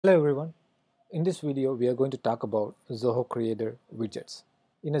Hello everyone. In this video we are going to talk about Zoho Creator widgets.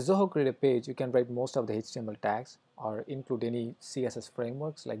 In a Zoho Creator page you can write most of the HTML tags or include any CSS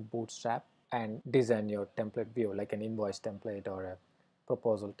frameworks like Bootstrap and design your template view like an invoice template or a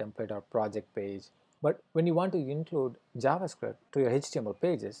proposal template or project page. But when you want to include JavaScript to your HTML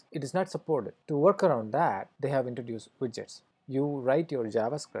pages, it is not supported. To work around that, they have introduced widgets. You write your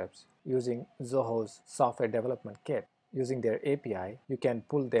JavaScripts using Zoho's software development kit. Using their API, you can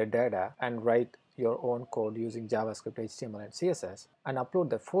pull their data and write your own code using JavaScript, HTML, and CSS and upload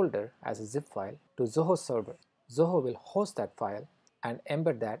the folder as a zip file to Zoho server. Zoho will host that file and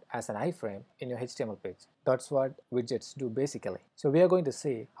embed that as an iframe in your HTML page. That's what widgets do basically. So we are going to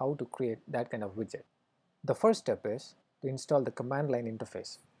see how to create that kind of widget. The first step is to install the command line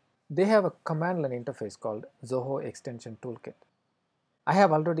interface. They have a command line interface called Zoho Extension Toolkit. I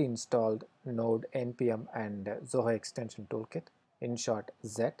have already installed Node, NPM and Zoho Extension Toolkit, in short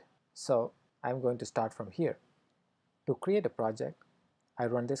Z. So I'm going to start from here. To create a project, I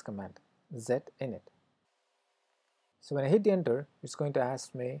run this command, Z init. So when I hit enter, it's going to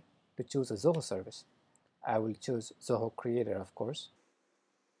ask me to choose a Zoho service. I will choose Zoho Creator, of course,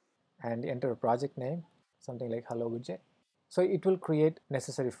 and enter a project name, something like Hello Widget. So it will create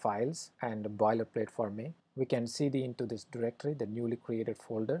necessary files and boilerplate for me. We can cd into this directory, the newly created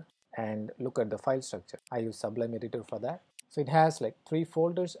folder, and look at the file structure. I use Sublime Editor for that. So it has like 3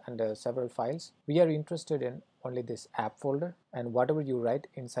 folders and several files. We are interested in only this app folder, and whatever you write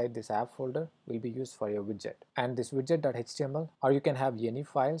inside this app folder will be used for your widget. And this widget.html, or you can have any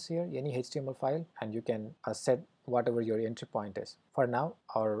files here, any HTML file, and you can set whatever your entry point is. For now,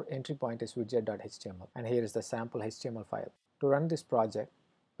 our entry point is widget.html, and here is the sample HTML file. To run this project,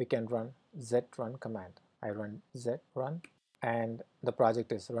 we can run zrun command. I run zrun, and the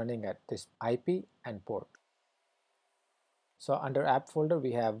project is running at this IP and port. So under app folder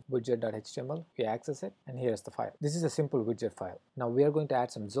we have widget.html, we access it, and here is the file. This is a simple widget file. Now we are going to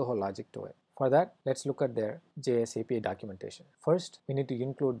add some Zoho logic to it. For that, let's look at their JS API documentation. First, we need to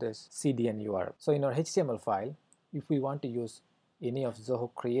include this CDN URL. So in our HTML file, if we want to use any of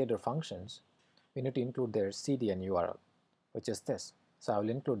Zoho Creator functions, we need to include their CDN URL, which is this. So I will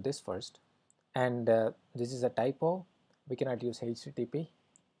include this first. And this is a typo. We cannot use HTTP.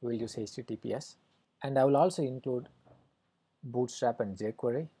 We will use HTTPS. And I will also include Bootstrap and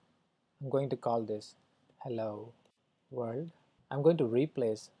jQuery. I'm going to call this hello world. I'm going to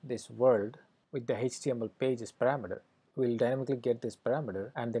replace this world with the HTML pages parameter. We'll dynamically get this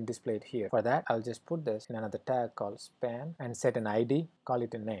parameter and then display it here. For that, I'll just put this in another tag called span and set an ID, call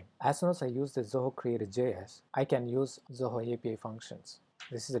it a name. As soon as I use the Zoho Creator JS, I can use Zoho API functions.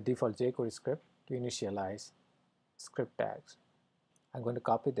 This is a default jQuery script to initialize script tags. I'm going to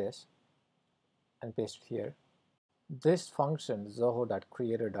copy this and paste it here. This function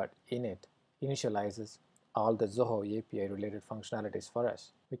zoho.creator.init initializes all the Zoho API related functionalities for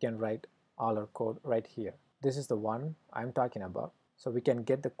us. We can write all our code right here. This is the one I'm talking about. So we can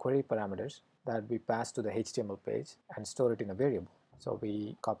get the query parameters that we pass to the HTML page and store it in a variable. So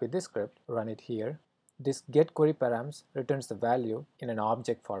we copy this script, run it here. This get query params returns the value in an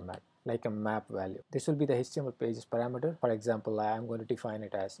object format, like a map value. This will be the HTML pages parameter. For example, I am going to define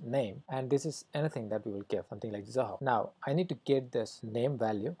it as name, and this is anything that we will give, something like Zoho. Now I need to get this name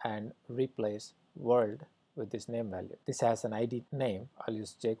value and replace world with this name value. This has an ID name. I'll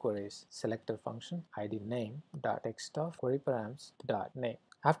use jQuery's selector function, ID name dot text of query params dot name.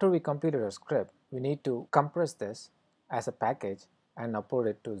 After we completed our script, we need to compress this as a package and upload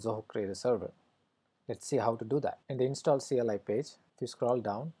it to Zoho Creator server. Let's see how to do that. In the install CLI page, if you scroll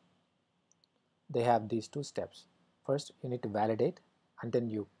down, they have these 2 steps. First, you need to validate, and then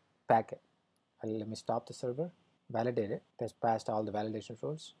you pack it. Let me stop the server, validate it, it has passed all the validation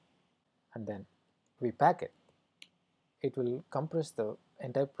rules, and then we pack it. It will compress the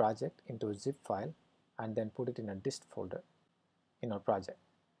entire project into a zip file and then put it in a dist folder in our project.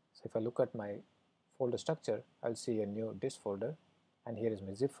 So if I look at my folder structure, I'll see a new dist folder, and here is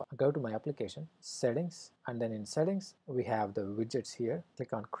my zip file. I go to my application, settings, and then in settings we have the widgets here.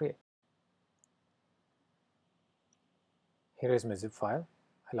 Click on create. Here is my zip file.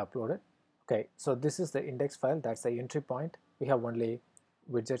 I'll upload it. Okay, so this is the index file. That's the entry point. We have only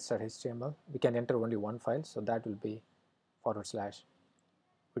widgets.html. We can enter only one file, so that will be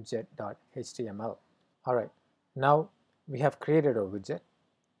 /widget.html. Alright, now we have created our widget.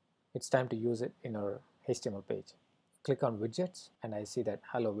 It's time to use it in our HTML page. Click on widgets, and I see that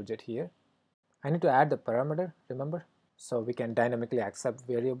hello widget here. I need to add the parameter, remember? So we can dynamically accept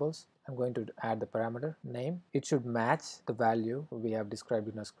variables. I'm going to add the parameter name. It should match the value we have described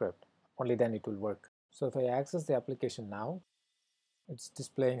in a script. Only then it will work. So if I access the application now, it's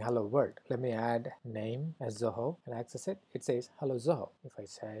displaying hello world. Let me add name as Zoho and access it. It says hello Zoho. If I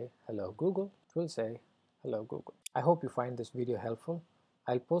say hello Google, it will say hello Google. I hope you find this video helpful.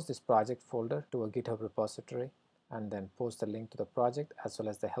 I'll post this project folder to a GitHub repository and then post the link to the project as well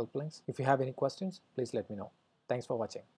as the help links. If you have any questions, please let me know. Thanks for watching.